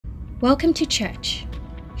Welcome to church.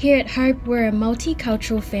 Here at Hope, we're a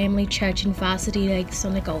multicultural family church in Varsity Lakes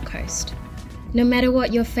on the Gold Coast. No matter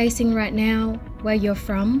what you're facing right now, where you're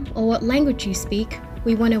from, or what language you speak,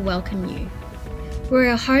 we want to welcome you. We're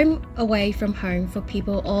a home away from home for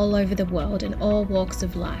people all over the world in all walks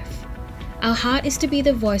of life. Our heart is to be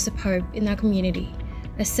the voice of hope in our community,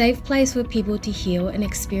 a safe place for people to heal and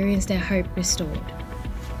experience their hope restored.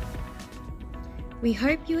 We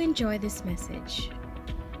hope you enjoy this message.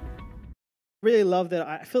 Really love that.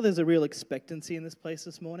 I feel there's a real expectancy in this place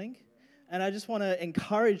this morning. And I just want to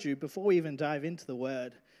encourage you, before we even dive into the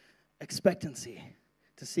word, expectancy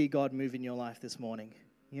to see God move in your life this morning.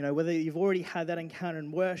 You know, whether you've already had that encounter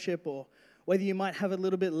in worship or whether you might have it a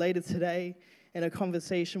little bit later today in a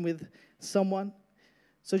conversation with someone.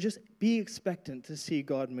 So just be expectant to see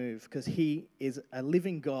God move, because He is a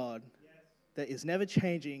living God that is never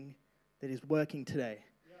changing, that is working today.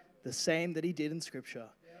 The same that He did in Scripture.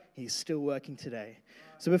 He's still working today.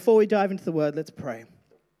 So before we dive into the word, let's pray.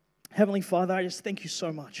 Heavenly Father, I just thank you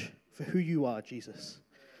so much for who you are, Jesus.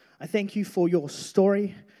 I thank you for your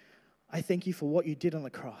story. I thank you for what you did on the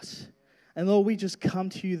cross. And Lord, we just come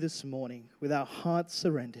to you this morning with our hearts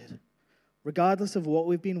surrendered, regardless of what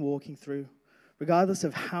we've been walking through, regardless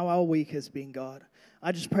of how our week has been, God.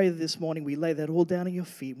 I just pray that this morning we lay that all down at your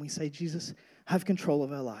feet and we say, Jesus, have control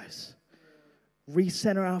of our lives.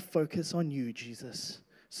 Recenter our focus on you, Jesus,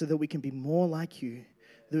 so that we can be more like you,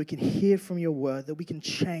 that we can hear from your word, that we can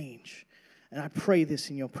change. And I pray this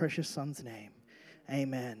in your precious Son's name.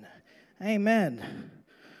 Amen. Amen.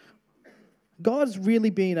 God's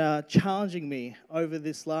really been challenging me over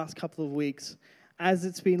this last couple of weeks as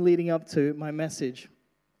it's been leading up to my message.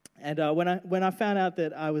 And when I found out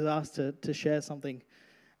that I was asked to share something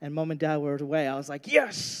and Mom and Dad were away, I was like,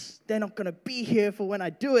 yes, they're not going to be here for when I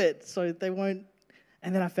do it, so they won't.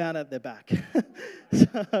 And then I found out they're back.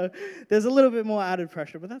 So there's a little bit more added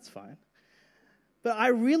pressure, but that's fine. But I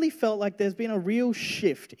really felt like there's been a real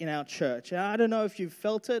shift in our church. And I don't know if you've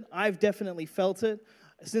felt it. I've definitely felt it.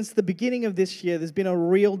 Since the beginning of this year, there's been a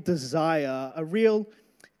real desire, a real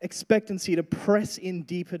expectancy to press in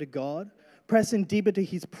deeper to God, press in deeper to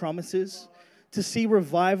His promises, to see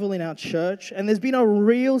revival in our church. And there's been a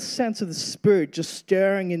real sense of the Spirit just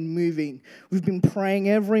stirring and moving. We've been praying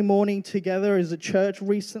every morning together as a church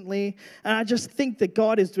recently. And I just think that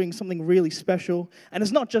God is doing something really special. And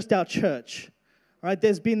it's not just our church, right?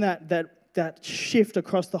 There's been that shift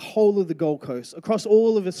across the whole of the Gold Coast, across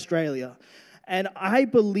all of Australia. And I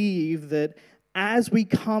believe that as we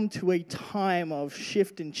come to a time of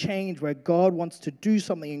shift and change where God wants to do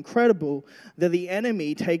something incredible, that the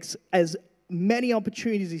enemy takes as many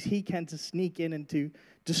opportunities as he can to sneak in and to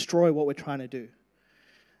destroy what we're trying to do.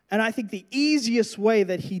 And I think the easiest way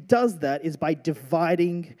that he does that is by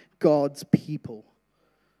dividing God's people.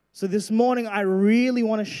 So this morning, I really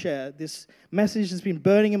want to share this message that's been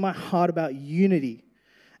burning in my heart about unity.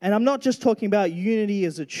 And I'm not just talking about unity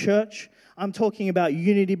as a church. I'm talking about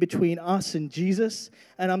unity between us and Jesus.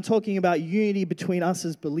 And I'm talking about unity between us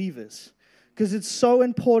as believers. Because it's so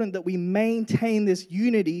important that we maintain this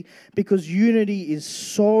unity, because unity is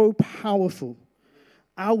so powerful.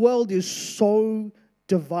 Our world is so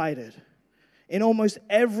divided in almost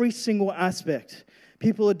every single aspect.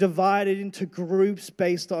 People are divided into groups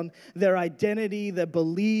based on their identity, their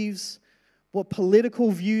beliefs, what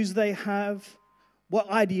political views they have,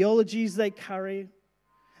 what ideologies they carry.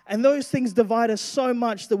 And those things divide us so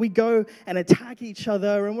much that we go and attack each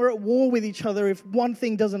other, and we're at war with each other if one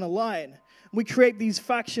thing doesn't align. We create these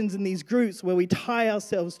factions and these groups where we tie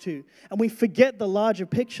ourselves to, and we forget the larger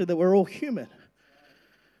picture that we're all human.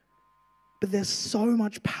 But there's so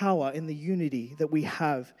much power in the unity that we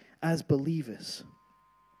have as believers.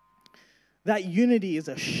 That unity is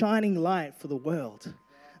a shining light for the world.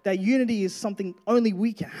 That unity is something only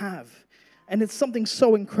we can have. And it's something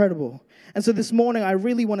so incredible. And so this morning, I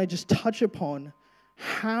really want to just touch upon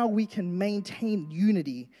how we can maintain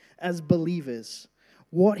unity as believers.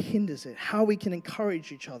 What hinders it? How we can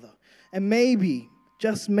encourage each other. And maybe,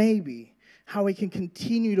 just maybe, how we can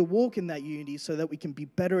continue to walk in that unity so that we can be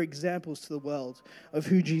better examples to the world of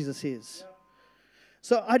who Jesus is.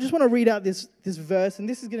 So I just want to read out this verse, and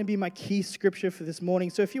this is going to be my key scripture for this morning.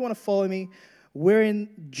 So if you want to follow me, we're in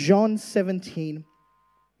John 17.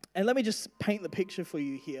 And let me just paint the picture for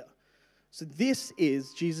you here. So this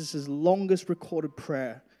is Jesus' longest recorded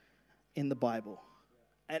prayer in the Bible.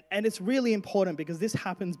 And it's really important because this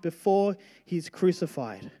happens before he's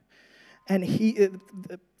crucified. And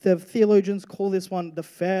the theologians call this one the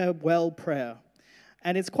farewell prayer.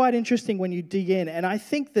 And it's quite interesting when you dig in. And I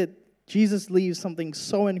think that Jesus leaves something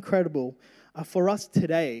so incredible for us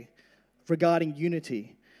today regarding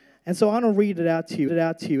unity. And so I want to read it out to you.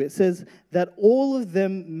 It says that all of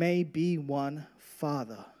them may be one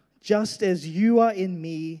Father, just as you are in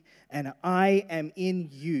me and I am in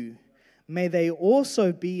you. May they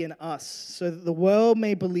also be in us, so that the world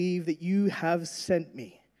may believe that you have sent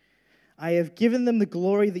me. I have given them the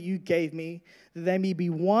glory that you gave me, that they may be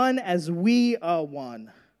one as we are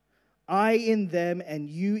one. I in them and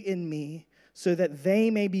you in me, so that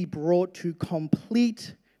they may be brought to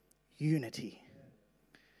complete unity.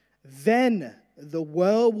 Then the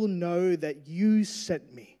world will know that you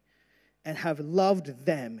sent me and have loved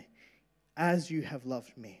them as you have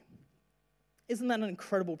loved me. Isn't that an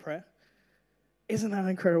incredible prayer? Isn't that an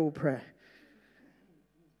incredible prayer?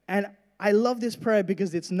 And I love this prayer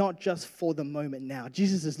because it's not just for the moment now.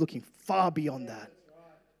 Jesus is looking far beyond that.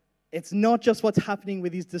 It's not just what's happening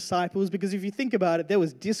with his disciples, because if you think about it, there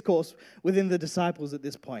was discourse within the disciples at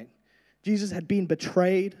this point. Jesus had been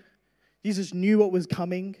betrayed. Jesus knew what was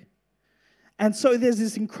coming. And so there's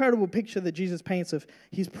this incredible picture that Jesus paints of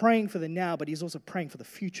he's praying for the now, but he's also praying for the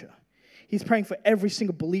future. He's praying for every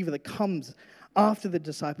single believer that comes after the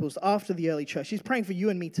disciples, after the early church. He's praying for you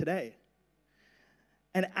and me today.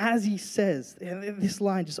 And as he says, and this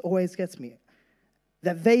line just always gets me,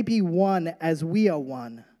 that they be one as we are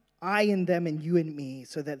one, I in them and you in me,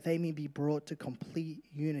 so that they may be brought to complete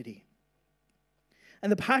unity.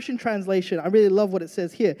 And the Passion Translation, I really love what it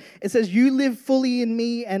says here. It says, you live fully in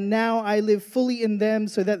me, and now I live fully in them,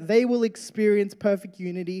 so that they will experience perfect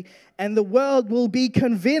unity, and the world will be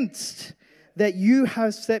convinced that you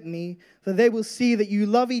have sent me, for they will see that you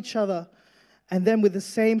love each other, and then with the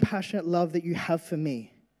same passionate love that you have for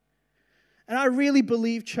me. And I really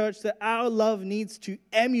believe, church, that our love needs to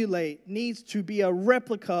emulate, needs to be a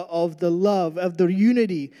replica of the love, of the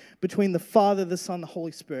unity between the Father, the Son, the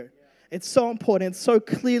Holy Spirit. It's so important. It's so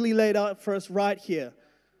clearly laid out for us right here.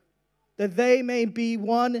 That they may be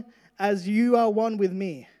one as you are one with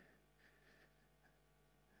me.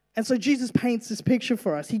 And so Jesus paints this picture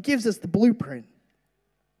for us. He gives us the blueprint.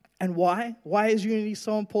 And why? Why is unity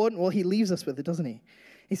so important? Well, he leaves us with it, doesn't he?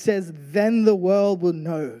 He says, then the world will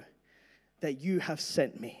know that you have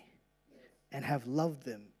sent me and have loved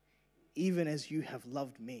them, even as you have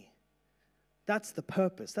loved me. That's the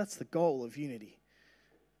purpose. That's the goal of unity.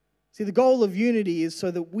 See, the goal of unity is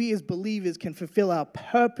so that we as believers can fulfill our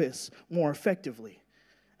purpose more effectively.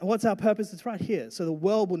 And what's our purpose? It's right here. So the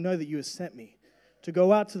world will know that you have sent me to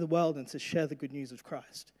go out to the world and to share the good news of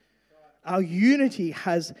Christ. Our unity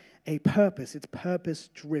has a purpose. It's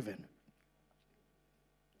purpose-driven.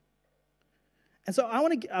 And so I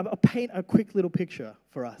want to paint a quick little picture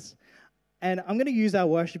for us. And I'm going to use our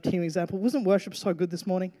worship team example. Wasn't worship so good this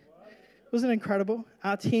morning? Wasn't it incredible?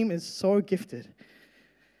 Our team is so gifted.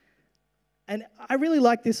 And I really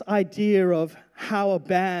like this idea of how a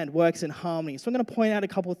band works in harmony. So I'm going to point out a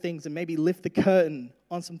couple of things and maybe lift the curtain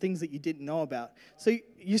on some things that you didn't know about. So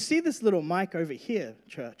you see this little mic over here,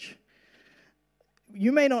 church.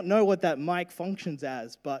 You may not know what that mic functions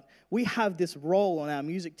as, but we have this role on our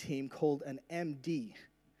music team called an MD.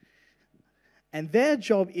 And their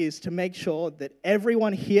job is to make sure that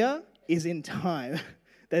everyone here is in time,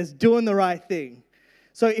 that's doing the right thing.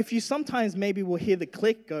 So if you sometimes maybe will hear the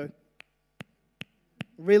click go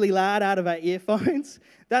really loud out of our earphones,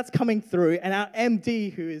 that's coming through. And our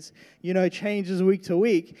MD, who is, changes week to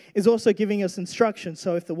week, is also giving us instructions.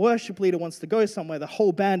 So if the worship leader wants to go somewhere, the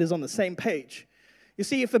whole band is on the same page. You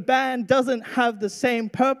see, if a band doesn't have the same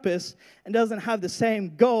purpose and doesn't have the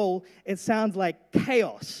same goal, it sounds like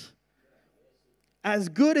chaos. As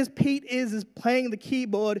good as Pete is playing the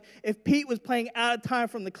keyboard, if Pete was playing out of time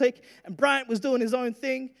from the click and Bryant was doing his own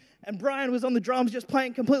thing, and Brian was on the drums just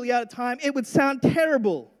playing completely out of time, it would sound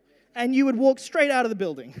terrible. And you would walk straight out of the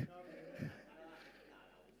building.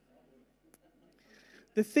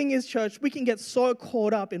 The thing is, church, we can get so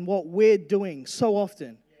caught up in what we're doing so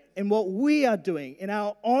often, in what we are doing, in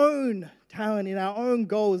our own talent, in our own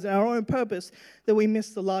goals, in our own purpose, that we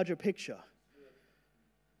miss the larger picture.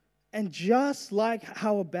 And just like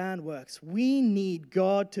how a band works, we need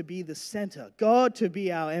God to be the center, God to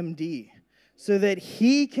be our MD, so that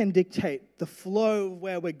he can dictate the flow of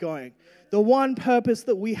where we're going. The one purpose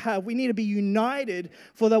that we have, we need to be united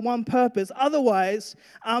for that one purpose. Otherwise,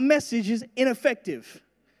 our message is ineffective.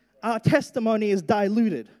 Our testimony is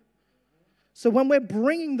diluted. So when we're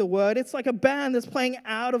bringing the word, it's like a band that's playing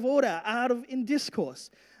out of order, in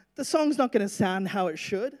discourse. The song's not going to sound how it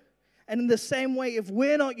should. And in the same way, if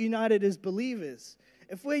we're not united as believers,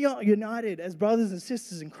 if we're not united as brothers and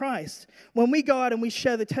sisters in Christ, when we go out and we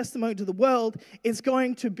share the testimony to the world, it's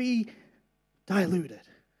going to be diluted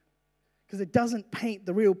because it doesn't paint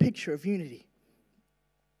the real picture of unity.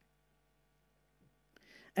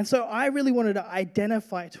 And so I really wanted to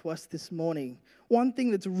identify to us this morning one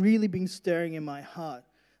thing that's really been stirring in my heart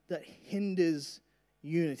that hinders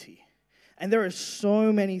unity. And there are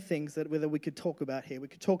so many things that we could talk about here. We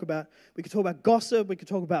could talk about gossip, we could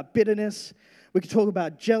talk about bitterness, we could talk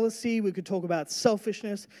about jealousy, we could talk about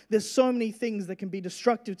selfishness. There's so many things that can be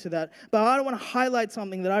destructive to that. But I want to highlight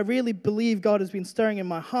something that I really believe God has been stirring in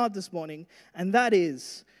my heart this morning, and that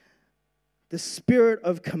is the spirit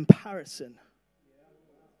of comparison.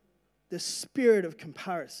 The spirit of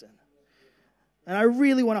comparison. And I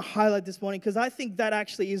really want to highlight this morning because I think that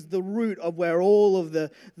actually is the root of where all of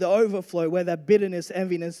the overflow, where that bitterness,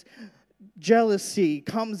 enviness, jealousy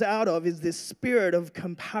comes out of, is this spirit of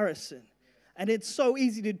comparison. And it's so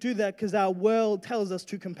easy to do that because our world tells us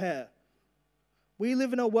to compare. We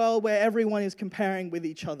live in a world where everyone is comparing with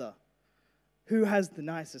each other. Who has the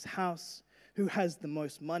nicest house? Who has the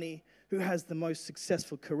most money? Who has the most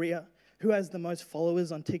successful career? Who has the most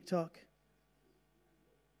followers on TikTok?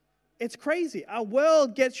 It's crazy. Our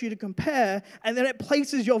world gets you to compare, and then it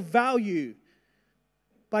places your value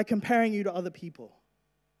by comparing you to other people.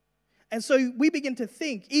 And so we begin to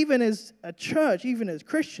think, even as a church, even as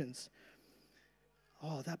Christians,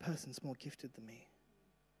 oh, that person's more gifted than me.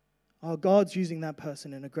 Oh, God's using that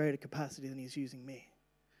person in a greater capacity than he's using me.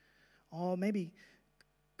 Oh, maybe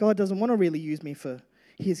God doesn't want to really use me for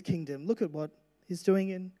his kingdom. Look at what he's doing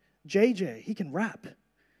in JJ. He can rap.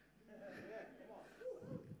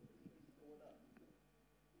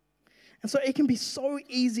 And so it can be so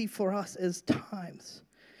easy for us as times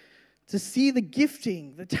to see the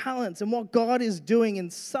gifting, the talents, and what God is doing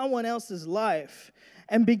in someone else's life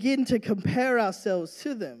and begin to compare ourselves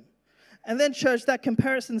to them. And then, church, that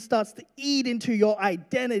comparison starts to eat into your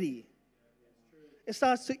identity. It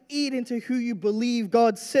starts to eat into who you believe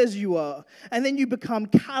God says you are. And then you become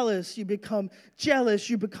callous, you become jealous,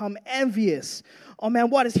 you become envious. Oh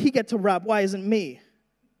man, why does he get to rap? Why isn't me?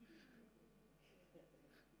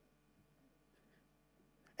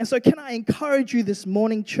 And so can I encourage you this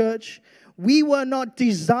morning, church? We were not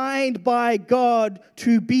designed by God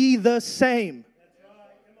to be the same.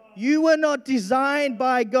 You were not designed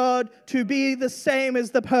by God to be the same as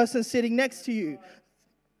the person sitting next to you.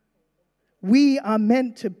 We are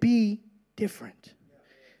meant to be different.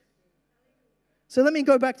 So let me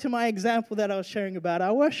go back to my example that I was sharing about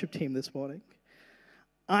our worship team this morning.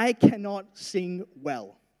 I cannot sing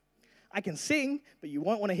well. I can sing, but you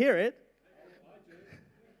won't want to hear it.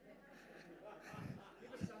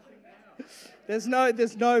 There's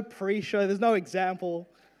no pre-show, there's no example.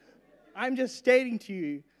 I'm just stating to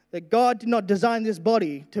you that God did not design this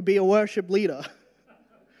body to be a worship leader.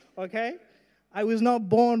 Okay? I was not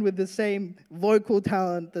born with the same vocal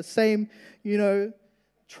talent, the same,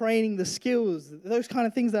 training, the skills, those kind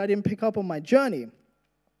of things that I didn't pick up on my journey.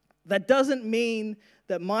 That doesn't mean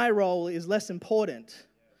that my role is less important.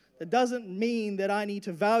 That doesn't mean that I need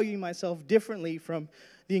to value myself differently from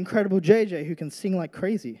the incredible JJ who can sing like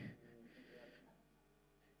crazy.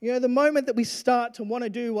 The moment that we start to want to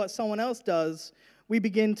do what someone else does, we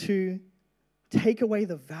begin to take away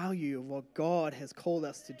the value of what God has called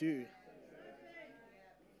us to do.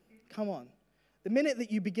 Come on. The minute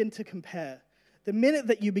that you begin to compare, the minute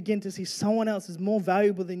that you begin to see someone else is more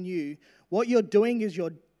valuable than you, what you're doing is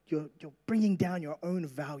you're bringing down your own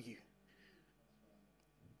value.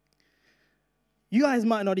 You guys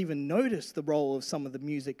might not even notice the role of some of the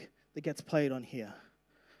music that gets played on here.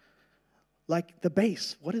 Like the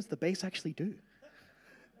bass. What does the bass actually do?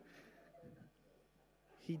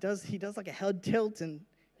 He does like a head tilt and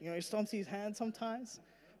he stomps his hand sometimes.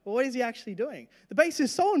 But what is he actually doing? The bass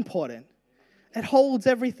is so important. It holds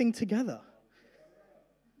everything together.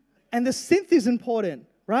 And the synth is important,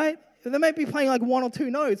 right? They may be playing like one or two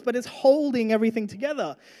notes, but it's holding everything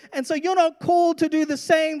together. And so you're not called to do the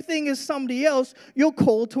same thing as somebody else. You're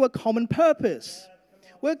called to a common purpose.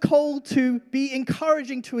 We're called to be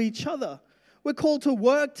encouraging to each other. We're called to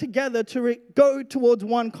work together to go towards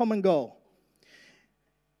one common goal.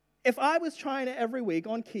 If I was trying to every week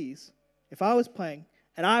on keys, if I was playing,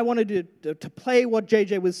 and I wanted to play what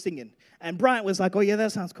JJ was singing, and Bryant was like, oh yeah,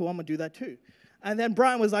 that sounds cool, I'm going to do that too. And then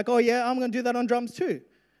Bryant was like, oh yeah, I'm going to do that on drums too.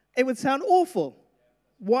 It would sound awful.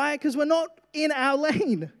 Why? Because we're not in our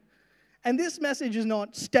lane. And this message is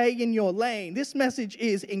not stay in your lane. This message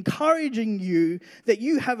is encouraging you that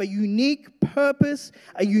you have a unique purpose,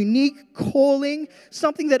 a unique calling,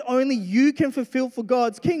 something that only you can fulfill for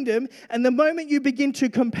God's kingdom. And the moment you begin to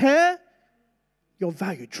compare, your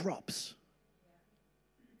value drops.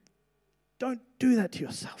 Don't do that to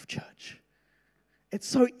yourself, church. It's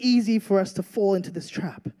so easy for us to fall into this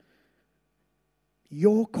trap.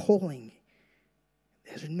 Your calling,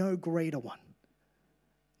 there's no greater one.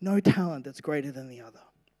 no talent that's greater than the other.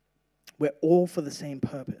 We're all for the same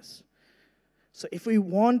purpose. So if we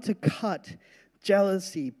want to cut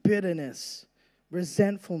jealousy, bitterness,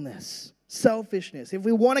 resentfulness, selfishness, if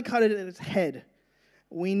we want to cut it at its head,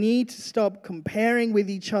 we need to stop comparing with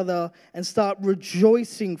each other and start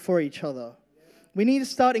rejoicing for each other. We need to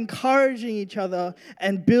start encouraging each other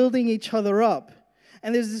and building each other up.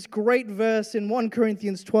 And there's this great verse in 1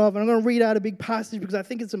 Corinthians 12, and I'm going to read out a big passage because I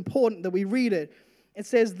think it's important that we read it. It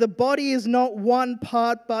says, "The body is not one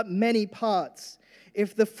part, but many parts.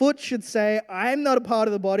 If the foot should say, 'I'm not a part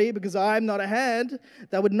of the body because I'm not a hand,'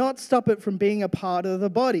 that would not stop it from being a part of the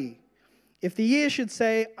body. If the ear should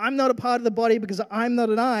say, 'I'm not a part of the body because I'm not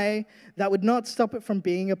an eye,' that would not stop it from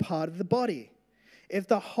being a part of the body. If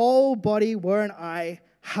the whole body were an eye,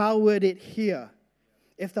 how would it hear?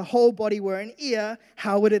 If the whole body were an ear,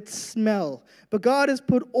 how would it smell? But God has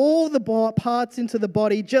put all the parts into the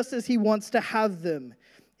body just as He wants to have them.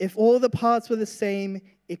 If all the parts were the same,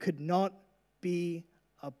 it could not be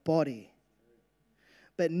a body.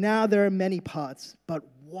 But now there are many parts, but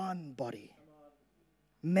one body.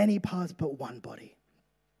 Many parts, but one body.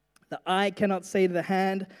 The eye cannot say to the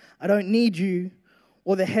hand, 'I don't need you,'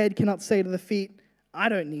 or the head cannot say to the feet, 'I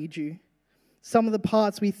don't need you.' Some of the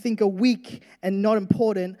parts we think are weak and not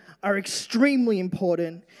important are extremely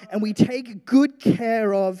important, and we take good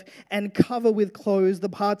care of and cover with clothes the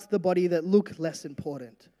parts of the body that look less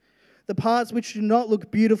important. The parts which do not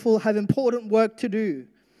look beautiful have important work to do.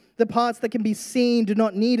 The parts that can be seen do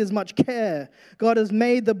not need as much care. God has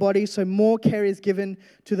made the body so more care is given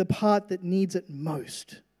to the part that needs it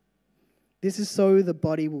most. This is so the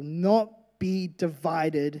body will not be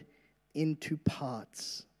divided into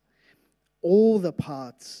parts. All the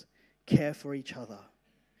parts care for each other.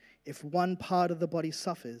 If one part of the body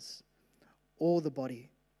suffers, all the body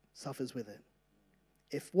suffers with it.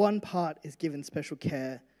 If one part is given special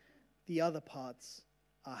care, the other parts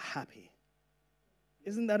are happy."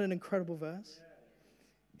 Isn't that an incredible verse?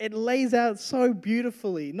 It lays out so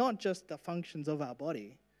beautifully, not just the functions of our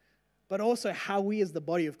body, but also how we as the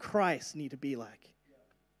body of Christ need to be like.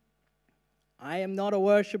 I am not a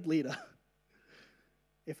worship leader.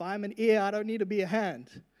 If I'm an ear, I don't need to be a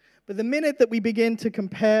hand. But the minute that we begin to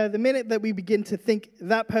compare, the minute that we begin to think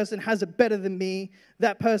that person has it better than me,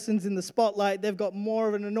 that person's in the spotlight, they've got more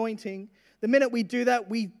of an anointing, the minute we do that,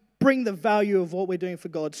 we bring the value of what we're doing for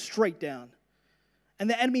God straight down. And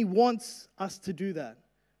the enemy wants us to do that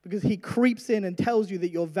because he creeps in and tells you that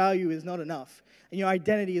your value is not enough and your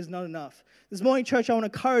identity is not enough. This morning, church, I want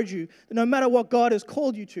to encourage you that no matter what God has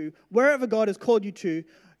called you to, wherever God has called you to,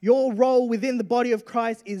 your role within the body of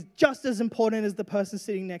Christ is just as important as the person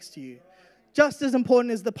sitting next to you. Just as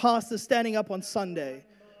important as the pastor standing up on Sunday.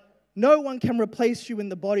 No one can replace you in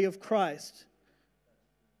the body of Christ.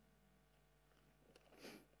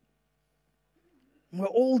 We're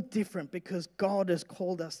all different because God has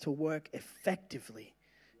called us to work effectively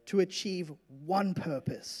to achieve one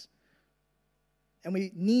purpose. And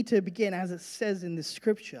we need to begin, as it says in this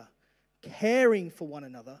scripture, caring for one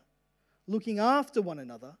another, looking after one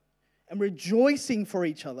another, and rejoicing for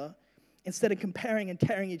each other instead of comparing and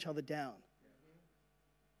tearing each other down.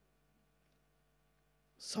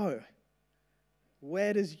 So,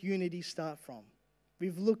 where does unity start from?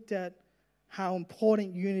 We've looked at how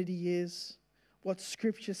important unity is, what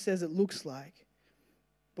Scripture says it looks like.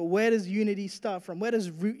 But where does unity start from? Where does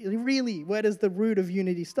the root of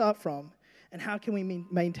unity start from? And how can we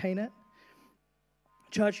maintain it?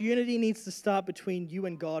 Church, unity needs to start between you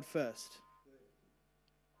and God first.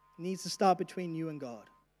 It needs to start between you and God.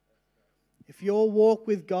 If your walk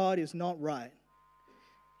with God is not right,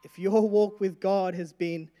 if your walk with God has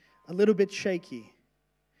been a little bit shaky,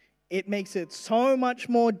 it makes it so much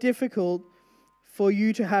more difficult for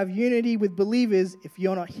you to have unity with believers if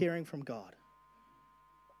you're not hearing from God.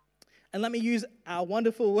 And let me use our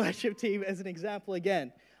wonderful worship team as an example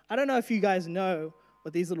again. I don't know if you guys know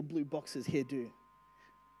what these little blue boxes here do.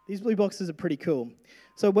 These blue boxes are pretty cool.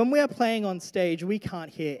 So when we are playing on stage, we can't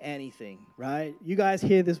hear anything, right? You guys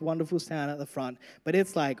hear this wonderful sound at the front, but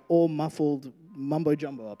it's like all muffled mumbo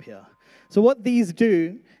jumbo up here. So what these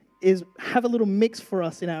do is have a little mix for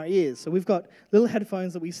us in our ears. So we've got little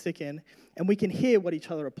headphones that we stick in, and we can hear what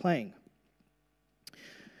each other are playing.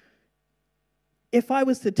 If I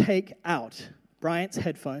was to take out Bryant's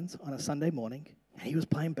headphones on a Sunday morning, and he was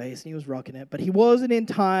playing bass and he was rocking it, but he wasn't in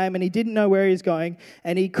time and he didn't know where he was going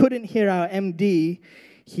and he couldn't hear our MD,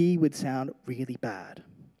 he would sound really bad.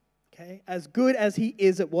 Okay? As good as he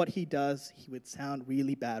is at what he does, he would sound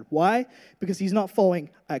really bad. Why? Because he's not following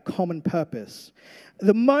a common purpose.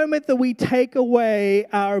 The moment that we take away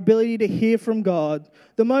our ability to hear from God,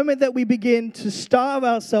 the moment that we begin to starve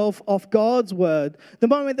ourselves off God's word, the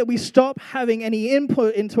moment that we stop having any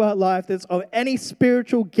input into our life that's of any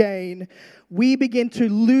spiritual gain, we begin to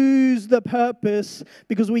lose the purpose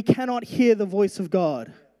because we cannot hear the voice of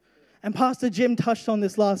God. And Pastor Jim touched on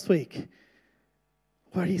this last week.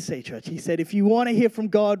 What did he say, church? He said, if you want to hear from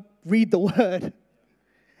God, read the Word.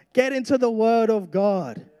 Get into the Word of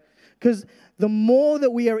God. Because the more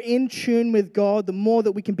that we are in tune with God, the more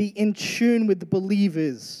that we can be in tune with the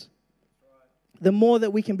believers. The more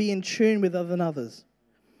that we can be in tune with other than others.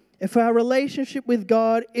 If our relationship with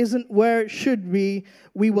God isn't where it should be,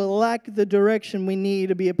 we will lack the direction we need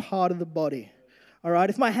to be a part of the body. All right?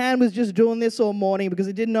 If my hand was just doing this all morning because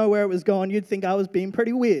it didn't know where it was going, you'd think I was being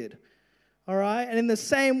pretty weird. All right? And in the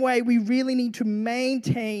same way, we really need to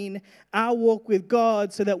maintain our walk with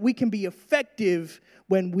God so that we can be effective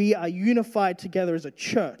when we are unified together as a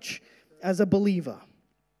church, as a believer.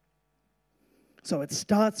 So it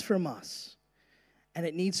starts from us, and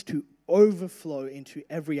it needs to overflow into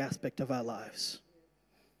every aspect of our lives.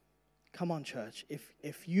 Come on, church.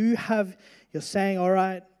 If you're saying, all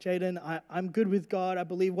right, Jaden, I'm good with God, I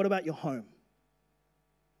believe, what about your home?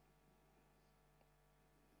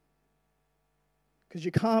 Because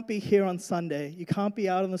you can't be here on Sunday, you can't be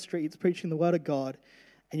out on the streets preaching the word of God,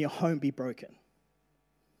 and your home be broken.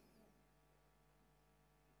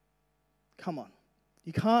 Come on.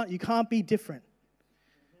 You can't be different.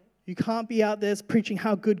 You can't be out there preaching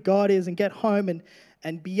how good God is and get home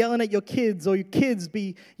and be yelling at your kids, or your kids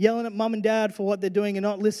be yelling at mom and dad for what they're doing and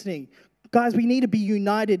not listening. Guys, we need to be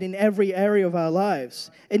united in every area of our lives.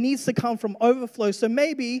 It needs to come from overflow. So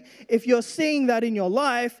maybe if you're seeing that in your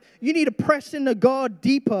life, you need to press into God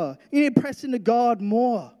deeper. You need to press into God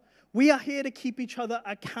more. We are here to keep each other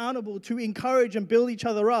accountable, to encourage and build each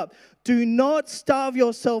other up. Do not starve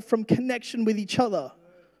yourself from connection with each other.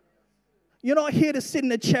 You're not here to sit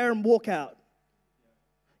in a chair and walk out.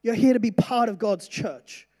 You're here to be part of God's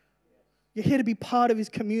church. You're here to be part of His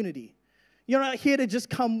community. You're not here to just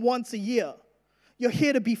come once a year. You're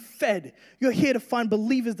here to be fed. You're here to find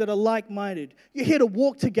believers that are like-minded. You're here to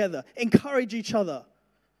walk together, encourage each other.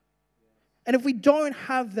 And if we don't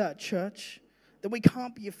have that, church, then we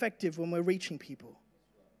can't be effective when we're reaching people.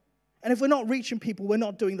 And if we're not reaching people, we're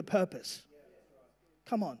not doing the purpose.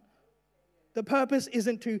 Come on. The purpose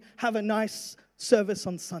isn't to have a nice service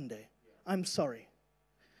on Sunday. I'm sorry.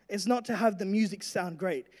 It's not to have the music sound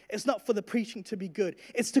great. It's not for the preaching to be good.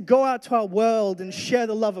 It's to go out to our world and share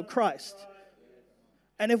the love of Christ.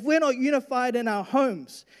 And if we're not unified in our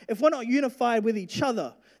homes, if we're not unified with each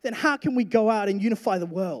other, then how can we go out and unify the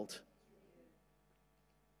world?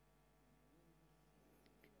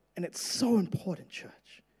 And it's so important,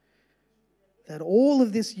 church, that all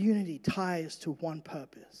of this unity ties to one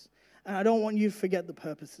purpose. And I don't want you to forget the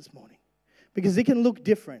purpose this morning, because it can look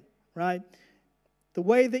different, right? The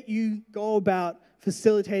way that you go about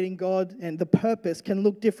facilitating God and the purpose can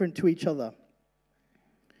look different to each other.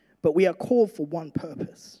 But we are called for one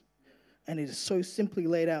purpose. And it is so simply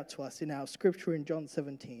laid out to us in our scripture in John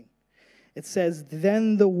 17. It says,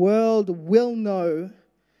 "Then the world will know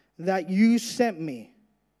that you sent me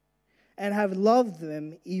and have loved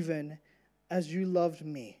them even as you loved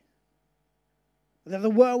me." That the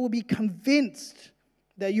world will be convinced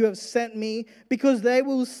that you have sent me, because they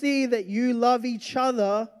will see that you love each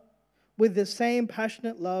other with the same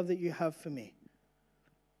passionate love that you have for me.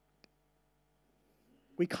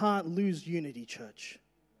 We can't lose unity, church.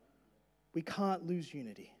 We can't lose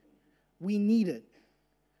unity. We need it.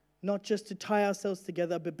 Not just to tie ourselves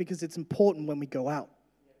together, but because it's important when we go out.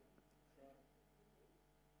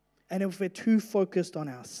 And if we're too focused on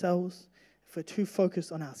ourselves, if we're too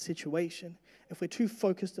focused on our situation, if we're too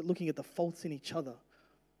focused at looking at the faults in each other,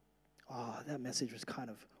 that message was kind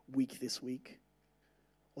of weak this week.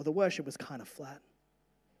 Or the worship was kind of flat.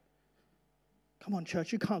 Come on,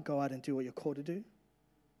 church, you can't go out and do what you're called to do.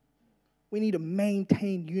 We need to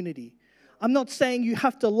maintain unity. I'm not saying you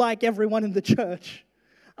have to like everyone in the church.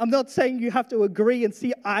 I'm not saying you have to agree and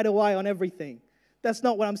see eye to eye on everything. That's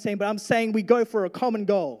not what I'm saying, but I'm saying we go for a common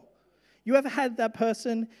goal. You ever had that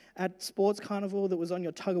person at sports carnival that was on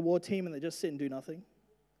your tug-of-war team and they just sit and do nothing?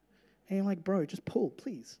 And you're like, bro, just pull,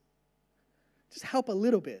 please. Just help a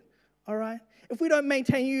little bit, all right? If we don't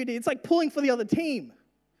maintain unity, it's like pulling for the other team.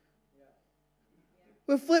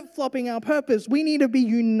 We're flip-flopping our purpose. We need to be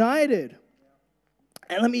united.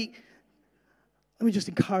 And let me just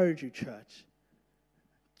encourage you, church.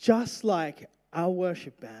 Just like our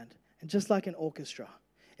worship band and just like an orchestra,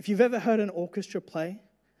 If you've ever heard an orchestra play,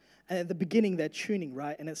 and at the beginning they're tuning,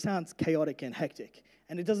 right? And it sounds chaotic and hectic.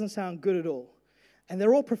 And it doesn't sound good at all. And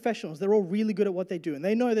they're all professionals. They're all really good at what they do. And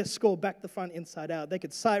they know their score back to front, inside out. They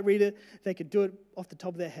could sight read it. They could do it off the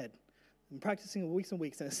top of their head. And practicing weeks and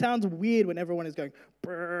weeks. And it sounds weird when everyone is going,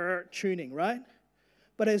 brrr, tuning, right?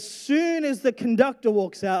 But as soon as the conductor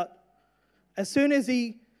walks out, as soon as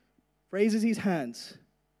he raises his hands,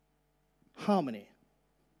 harmony.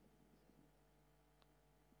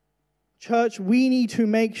 Church, we need to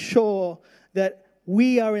make sure that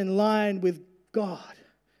we are in line with God,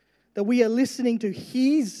 that we are listening to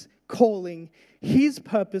His calling, His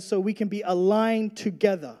purpose, so we can be aligned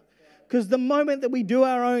together. Because the moment that we do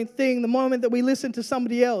our own thing, the moment that we listen to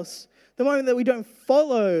somebody else, the moment that we don't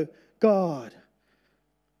follow God,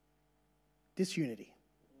 disunity.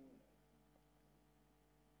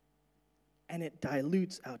 And it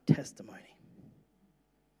dilutes our testimony.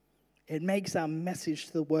 It makes our message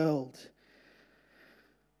to the world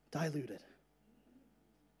diluted.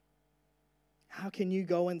 How can you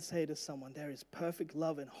go and say to someone, there is perfect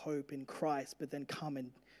love and hope in Christ, but then come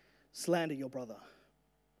and slander your brother?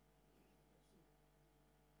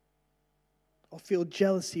 Or feel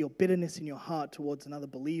jealousy or bitterness in your heart towards another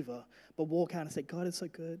believer, but walk out and say, God is so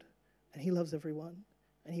good, and He loves everyone,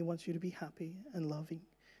 and He wants you to be happy and loving,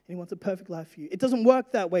 and He wants a perfect life for you. It doesn't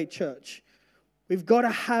work that way, church. We've got to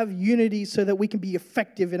have unity so that we can be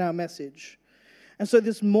effective in our message. And so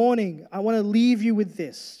this morning, I want to leave you with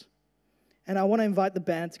this. And I want to invite the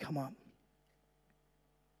band to come up.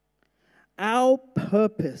 Our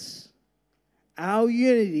purpose, our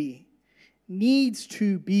unity needs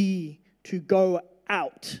to be to go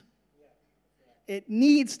out. It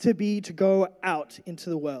needs to be to go out into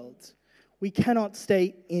the world. We cannot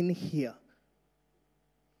stay in here.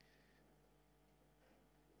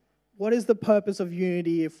 What is the purpose of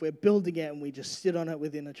unity if we're building it and we just sit on it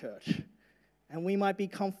within a church? And we might be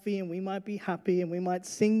comfy and we might be happy and we might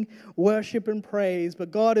sing worship and praise, but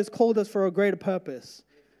God has called us for a greater purpose.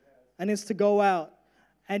 And it's to go out.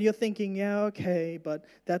 And you're thinking, yeah, okay, but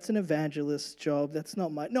that's an evangelist's job. That's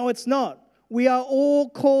not my... No, it's not. We are all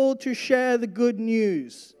called to share the good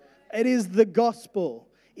news. It is the gospel.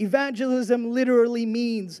 Evangelism literally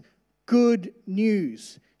means good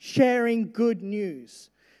news, sharing good news.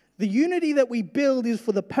 The unity that we build is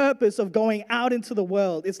for the purpose of going out into the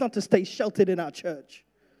world. It's not to stay sheltered in our church.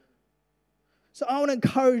 So I want to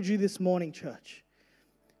encourage you this morning, church.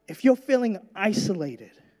 If you're feeling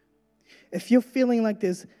isolated, if you're feeling like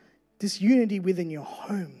there's disunity within your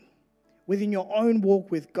home, within your own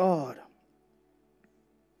walk with God,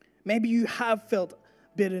 maybe you have felt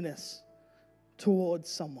bitterness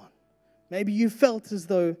towards someone. Maybe you felt as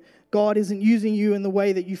though God isn't using you in the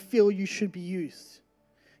way that you feel you should be used.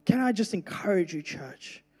 Can I just encourage you,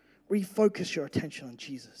 church? Refocus your attention on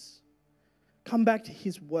Jesus. Come back to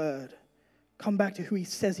His word. Come back to who He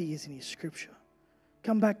says He is in His scripture.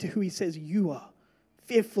 Come back to who He says you are,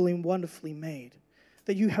 fearfully and wonderfully made.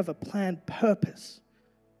 That you have a planned purpose.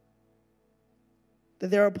 That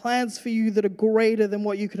there are plans for you that are greater than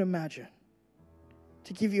what you can imagine.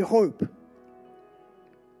 To give you hope.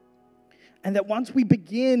 And that once we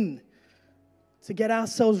begin to get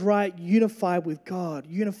ourselves right, unified with God,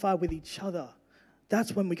 unified with each other,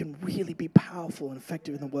 that's when we can really be powerful and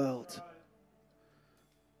effective in the world.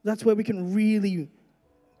 That's where we can really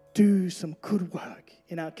do some good work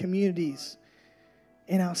in our communities,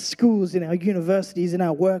 in our schools, in our universities, in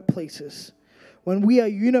our workplaces. When we are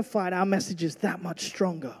unified, our message is that much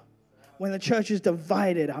stronger. When the church is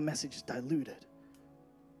divided, our message is diluted.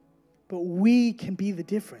 But we can be the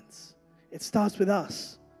difference. It starts with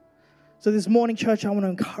us. So this morning, church, I want to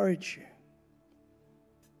encourage you.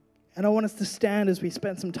 And I want us to stand as we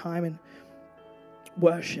spend some time in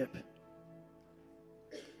worship.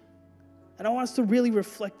 And I want us to really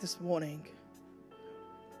reflect this morning.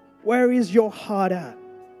 Where is your heart at?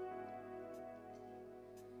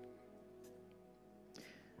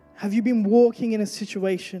 Have you been walking in a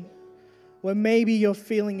situation where maybe you're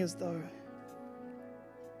feeling as though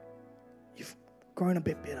you've grown a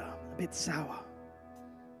bit bitter, a bit sour?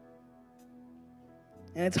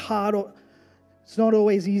 And it's hard, it's not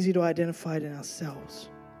always easy to identify it in ourselves.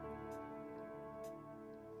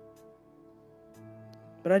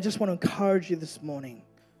 But I just want to encourage you this morning,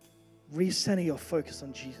 recenter your focus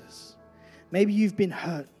on Jesus. Maybe you've been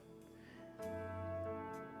hurt.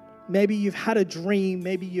 Maybe you've had a dream.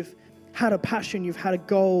 Maybe you've had a passion. You've had a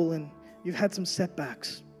goal and you've had some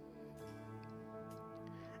setbacks.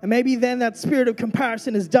 And maybe then that spirit of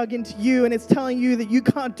comparison is dug into you and it's telling you that you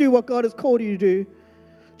can't do what God has called you to do.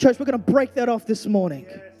 Church, we're going to break that off this morning.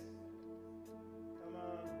 Yes. Come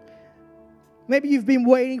on. Maybe you've been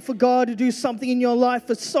waiting for God to do something in your life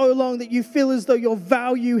for so long that you feel as though your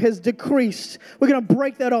value has decreased. We're going to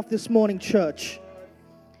break that off this morning, church.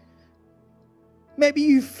 Maybe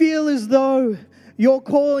you feel as though your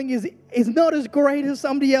calling is not as great as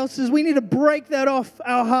somebody else's. We need to break that off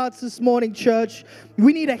our hearts this morning, church.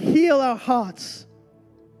 We need to heal our hearts.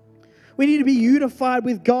 We need to be unified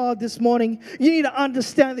with God this morning. You need to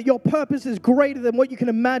understand that your purpose is greater than what you can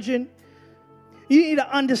imagine. You need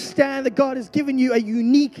to understand that God has given you a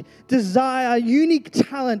unique desire, a unique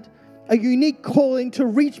talent, a unique calling to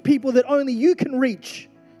reach people that only you can reach.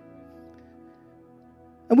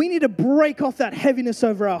 And we need to break off that heaviness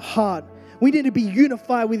over our heart. We need to be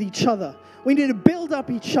unified with each other. We need to build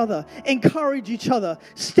up each other, encourage each other,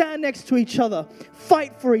 stand next to each other,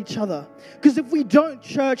 fight for each other. Because if we don't,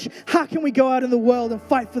 church, how can we go out in the world and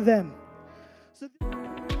fight for them? So